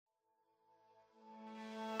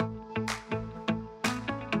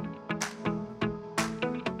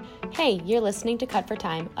Hey, you're listening to Cut for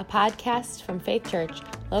Time, a podcast from Faith Church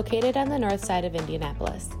located on the north side of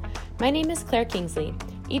Indianapolis. My name is Claire Kingsley.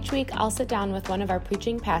 Each week, I'll sit down with one of our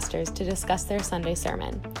preaching pastors to discuss their Sunday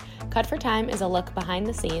sermon. Cut for Time is a look behind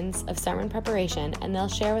the scenes of sermon preparation, and they'll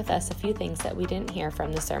share with us a few things that we didn't hear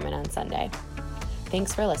from the sermon on Sunday.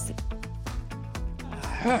 Thanks for listening.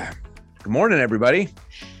 Good morning, everybody.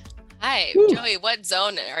 Hi, Woo. Joey, what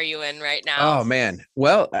zone are you in right now? Oh, man.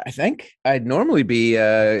 Well, I think I'd normally be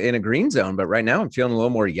in a green zone, but right now I'm feeling a little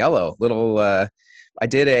more yellow. I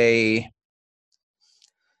did a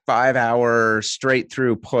 5-hour straight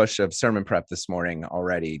through push of sermon prep this morning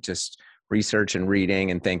already, just research and reading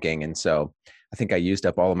and thinking. And so I think I used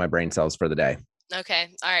up all of my brain cells for the day. Okay.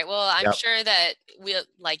 All right. Well, I'm Yep. sure that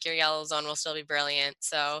like your yellow zone will still be brilliant.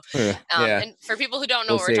 So, Yeah. and for people who don't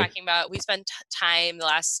know We'll what we're see. talking about, we spent time the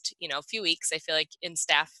last, few weeks, I feel like in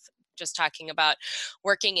staff, just talking about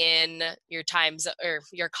working in your times or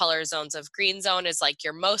your color zones of green zone is like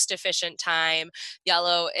your most efficient time.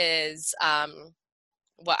 Yellow is, how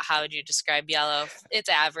would you describe yellow? It's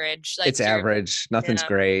average. Like It's average. Nothing's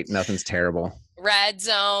great. Nothing's terrible. Red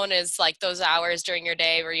zone is like those hours during your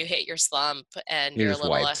day where you hit your slump and you're a just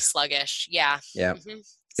little wiped. less sluggish. Yeah. Yeah. Mm-hmm.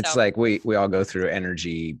 It's like we all go through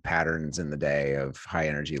energy patterns in the day of high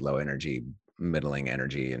energy, low energy, middling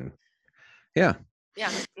energy. And yeah.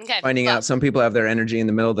 Okay. Finding out some people have their energy in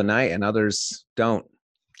the middle of the night and others don't.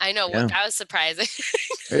 I know. Yeah. That was surprising.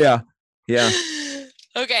 Yeah.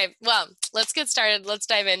 Okay. Well, let's get started. Let's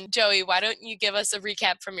dive in. Joey, why don't you give us a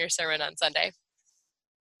recap from your sermon on Sunday?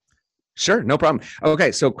 Sure. No problem.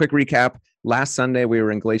 Okay. So quick recap. Last Sunday, we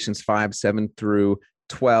were in Galatians 5, 7 through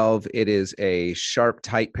 12. It is a sharp,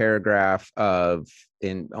 tight paragraph of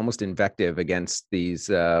almost invective against these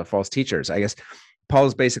false teachers. I guess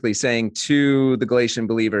Paul's basically saying to the Galatian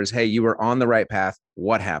believers, hey, you were on the right path.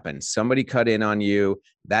 What happened? Somebody cut in on you.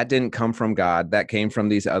 That didn't come from God. That came from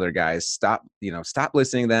these other guys. Stop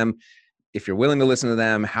listening to them. If you're willing to listen to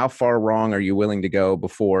them, how far wrong are you willing to go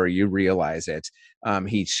before you realize it?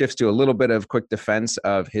 He shifts to a little bit of quick defense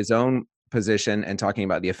of his own position and talking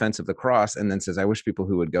about the offense of the cross, and then says, I wish people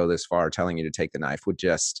who would go this far telling you to take the knife would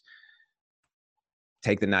just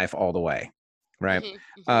take the knife all the way. Right.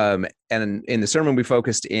 Mm-hmm. And in the sermon, we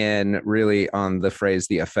focused in really on the phrase,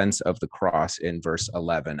 the offense of the cross in verse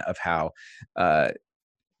 11 of how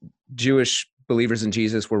Jewish believers in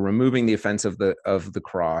Jesus were removing the offense of the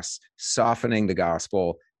cross, softening the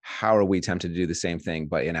gospel. How are we tempted to do the same thing,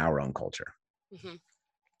 but in our own culture? Mm-hmm.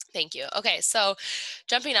 Thank you. Okay. So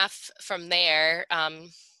jumping off from there,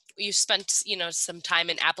 you spent, some time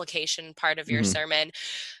in application part of your sermon.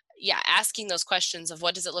 Yeah, asking those questions of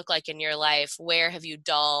what does it look like in your life? Where have you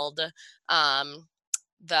dulled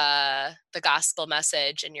the gospel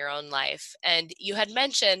message in your own life? And you had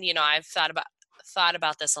mentioned, I've thought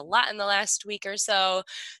about this a lot in the last week or so,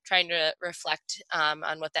 trying to reflect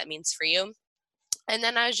on what that means for you. And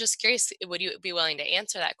then I was just curious, would you be willing to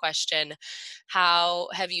answer that question? How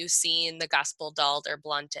have you seen the gospel dulled or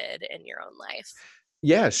blunted in your own life?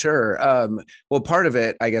 Yeah, sure. Well, part of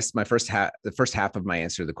it, I guess the first half of my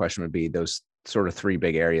answer to the question would be those sort of three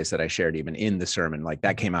big areas that I shared even in the sermon. Like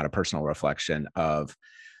that came out of personal reflection of,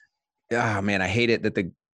 oh man, I hate it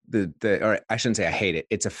that or I shouldn't say I hate it.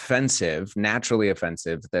 It's offensive, naturally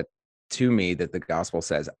offensive that to me that the gospel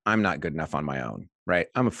says I'm not good enough on my own, right?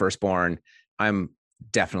 I'm a firstborn. I'm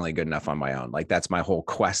definitely good enough on my own. Like that's my whole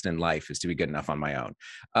quest in life is to be good enough on my own.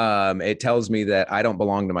 It tells me that I don't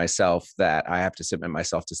belong to myself, that I have to submit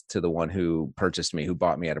myself to the one who purchased me, who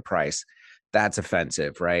bought me at a price. That's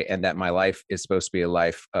offensive, right? And that my life is supposed to be a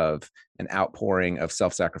life of an outpouring of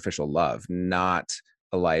self-sacrificial love, not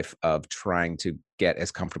a life of trying to get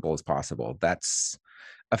as comfortable as possible. That's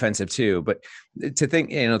offensive too. But to think,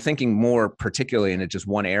 thinking more particularly in just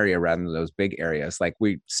one area rather than those big areas, like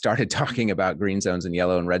we started talking about green zones and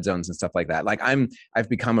yellow and red zones and stuff like that. Like I've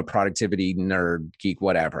become a productivity nerd, geek,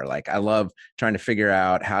 whatever. Like I love trying to figure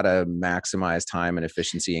out how to maximize time and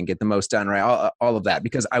efficiency and get the most done, right? All of that,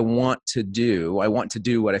 because I want to do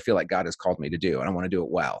what I feel like God has called me to do. And I want to do it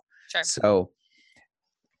well. Sure. So,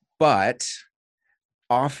 but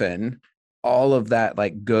often all of that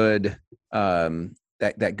like good,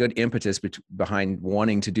 that good impetus behind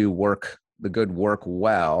wanting to do the good work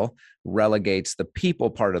well, relegates the people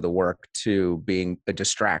part of the work to being a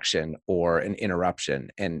distraction or an interruption.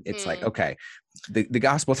 And it's like, okay, the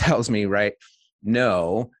gospel tells me, right?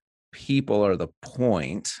 No, people are the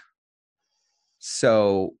point.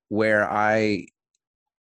 So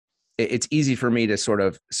it's easy for me to sort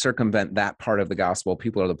of circumvent that part of the gospel.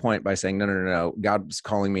 People are the point by saying, no, God's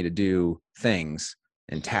calling me to do things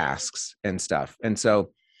and tasks and stuff. And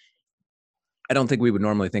so I don't think we would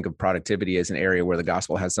normally think of productivity as an area where the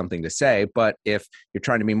gospel has something to say. But if you're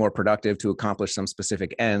trying to be more productive to accomplish some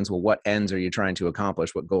specific ends, well, what ends are you trying to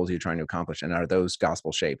accomplish? What goals are you trying to accomplish? And are those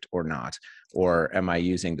gospel shaped or not? Or am I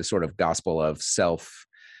using the sort of gospel of self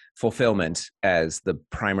fulfillment as the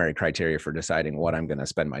primary criteria for deciding what I'm going to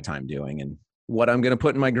spend my time doing and what I'm going to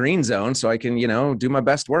put in my green zone so I can, do my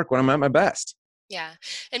best work when I'm at my best? Yeah.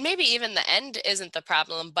 And maybe even the end isn't the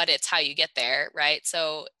problem, but it's how you get there, right?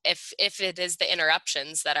 So if it is the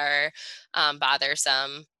interruptions that are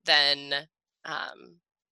bothersome, then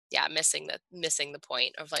yeah, missing the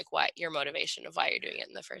point of like what your motivation of why you're doing it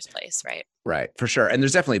in the first place, right? Right, for sure. And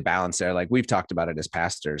there's definitely balance there. Like we've talked about it as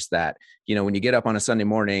pastors that, when you get up on a Sunday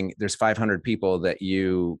morning, there's 500 people that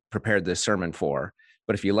you prepared this sermon for.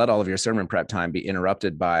 But if you let all of your sermon prep time be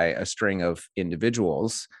interrupted by a string of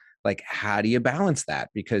individuals, like how do you balance that?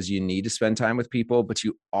 Because you need to spend time with people, but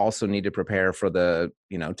you also need to prepare for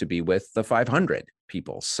to be with the 500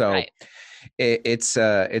 people. So Right. it's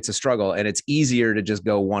a struggle, and it's easier to just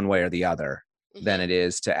go one way or the other than Mhm. it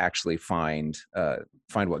is to actually find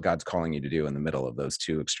what God's calling you to do in the middle of those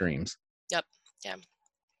two extremes. Yep. Yeah.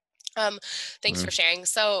 Thanks for Mm, sharing.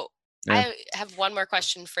 So yeah. I have one more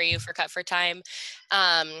question for you for Cut for Time.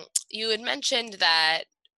 You had mentioned that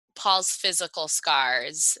Paul's physical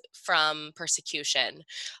scars from persecution Mhm.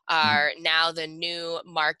 are now the new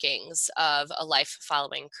markings of a life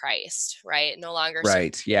following Christ, right? No longer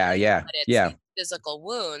Right. Yeah. circumcision, Yeah. but it's Yeah. these physical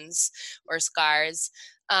wounds or scars.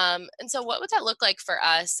 And so, what would that look like for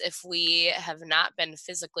us if we have not been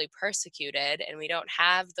physically persecuted and we don't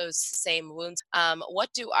have those same wounds? What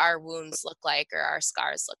do our wounds look like or our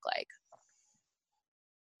scars look like?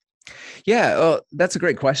 Yeah. Oh, that's a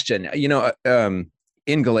great question.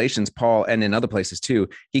 In Galatians, Paul, and in other places too,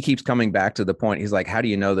 he keeps coming back to the point. He's like, how do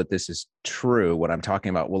you know that this is true? What I'm talking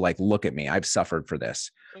about? Well, like, look at me. I've suffered for this.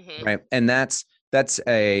 Hmm. Right. And that's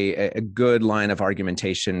a good line of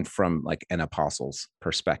argumentation from like an apostle's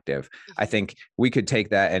perspective. I Hmm. think we could take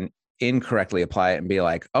that and incorrectly apply it and be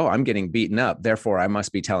like, oh, I'm getting beaten up, therefore I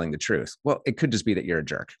must be telling the truth. Well, it could just be that you're a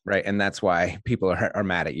jerk, right? And that's why people are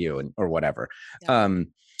mad at you or whatever. Yep.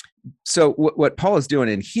 So what Paul is doing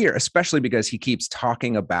in here, especially because he keeps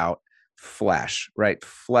talking about flesh, right?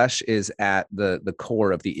 Flesh is at the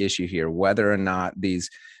core of the issue here, whether or not these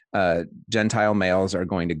Gentile males are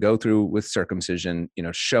going to go through with circumcision,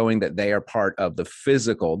 showing that they are part of the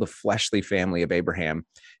fleshly family of Abraham.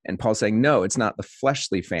 And Paul's saying, no, it's not the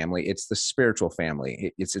fleshly family, it's the spiritual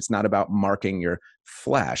family. It's not about marking your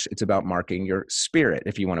flesh, it's about marking your spirit,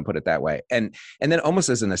 if you want to put it that way. And then almost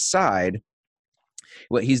as an aside,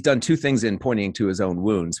 well, he's done two things in pointing to his own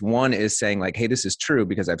wounds. One is saying like, hey, this is true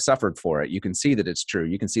because I've suffered for it. You can see that it's true.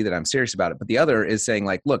 You can see that I'm serious about it. But the other is saying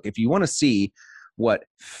like, look, if you want to see what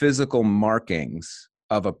physical markings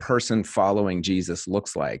of a person following Jesus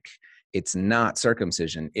looks like, it's not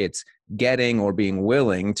circumcision. It's getting or being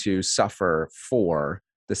willing to suffer for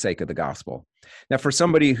the sake of the gospel. Now, for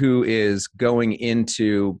somebody who is going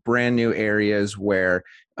into brand new areas where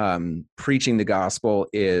preaching the gospel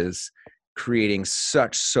is creating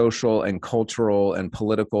such social and cultural and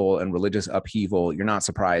political and religious upheaval, you're not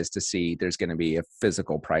surprised to see there's going to be a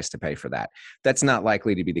physical price to pay for that. That's not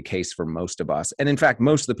likely to be the case for most of us. And in fact,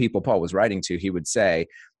 most of the people Paul was writing to, he would say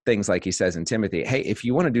things like he says in Timothy, hey, if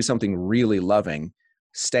you want to do something really loving,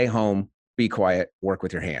 stay home, be quiet, work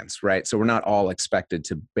with your hands, right? So we're not all expected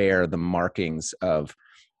to bear the markings of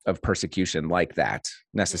persecution like that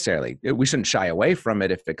necessarily. We shouldn't shy away from it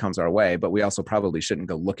if it comes our way, but we also probably shouldn't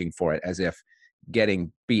go looking for it as if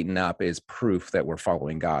getting beaten up is proof that we're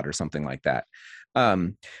following God or something like that.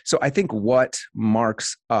 So I think what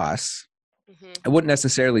marks us, Hmm. I wouldn't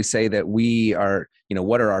necessarily say that we are,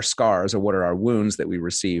 what are our scars or what are our wounds that we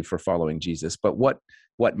receive for following Jesus, but what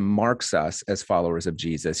marks us as followers of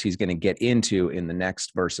Jesus, he's going to get into in the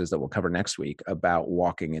next verses that we'll cover next week about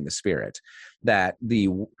walking in the Spirit. That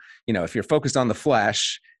if you're focused on the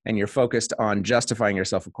flesh and you're focused on justifying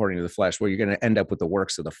yourself according to the flesh, well, you're going to end up with the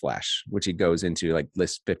works of the flesh, which he goes into like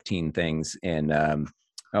list 15 things in,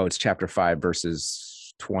 it's chapter 5,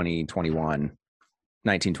 verses 20, 21.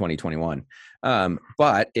 19, 20, 21.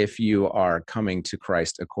 But if you are coming to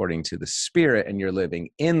Christ according to the Spirit and you're living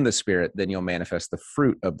in the Spirit, then you'll manifest the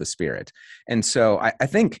fruit of the Spirit. And so I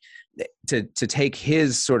think to take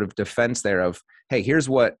his sort of defense there of, hey, here's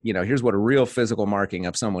what a real physical marking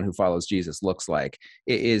of someone who follows Jesus looks like,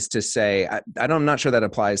 is to say, I'm not sure that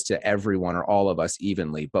applies to everyone or all of us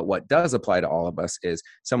evenly, but what does apply to all of us is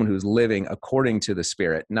someone who's living according to the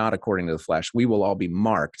Spirit, not according to the flesh. We will all be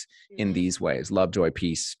marked in these ways: love, joy,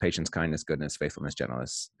 peace, patience, kindness, goodness, faithfulness,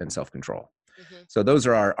 gentleness, and self-control. So those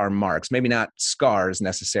are our marks, maybe not scars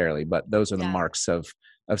necessarily, but those are the marks of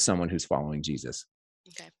someone who's following Jesus.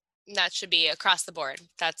 Okay. And that should be across the board.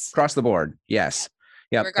 That's across the board. Yes.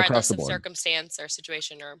 Yeah. Regardless of circumstance or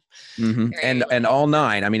situation or. And all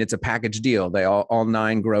 9, I mean, it's a package deal. They all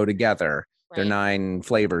 9 grow together. Right. They're 9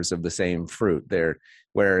 flavors of the same fruit.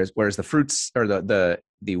 Whereas the fruits or the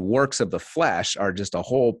works of the flesh are just a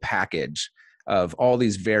whole package of all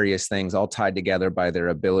these various things all tied together by their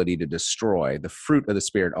ability to destroy. The fruit of the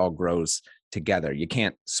Spirit all grows together. You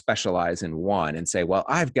can't specialize in one and say, well,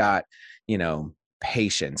 I've got,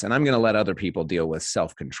 patience, and I'm going to let other people deal with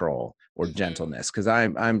self-control or gentleness because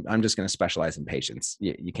I'm just going to specialize in patience.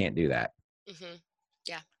 You can't do that.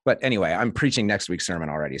 Yeah. But anyway, I'm preaching next week's sermon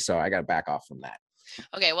already, so I got to back off from that.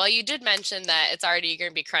 Okay. Well, you did mention that it's already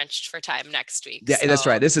going to be crunched for time next week. Yeah, so. That's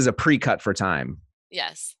right. This is a pre-cut for time.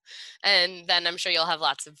 Yes. And then I'm sure you'll have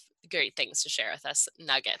lots of great things to share with us,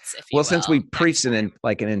 nuggets, if you will. Since we preached an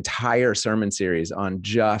entire sermon series on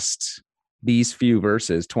just these few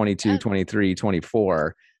verses, 22, 23,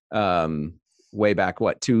 24, way back,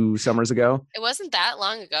 2 summers ago? It wasn't that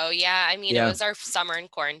long ago. Yeah. I mean, it was our summer in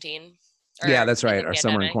quarantine. Yeah, that's right. Our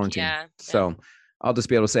summer in quarantine. Yeah. So I'll just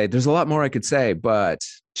be able to say, there's a lot more I could say, but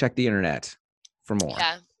check the internet for more.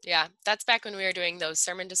 Yeah. Yeah. That's back when we were doing those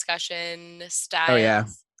sermon discussion styles. Oh yeah.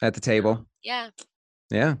 At the table. Yeah.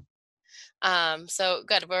 Yeah. So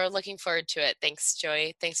good. We're looking forward to it. Thanks,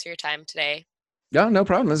 Joey. Thanks for your time today. Yeah, no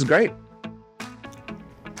problem. This is great.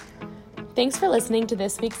 Thanks for listening to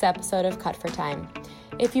this week's episode of Cut for Time.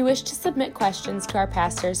 If you wish to submit questions to our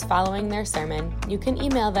pastors following their sermon, you can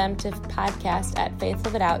email them to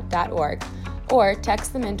podcast@faithliveitout.org or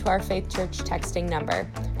text them into our Faith Church texting number,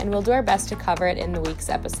 and we'll do our best to cover it in the week's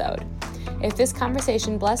episode. If this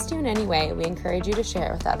conversation blessed you in any way, we encourage you to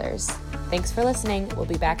share it with others. Thanks for listening. We'll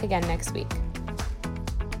be back again next week.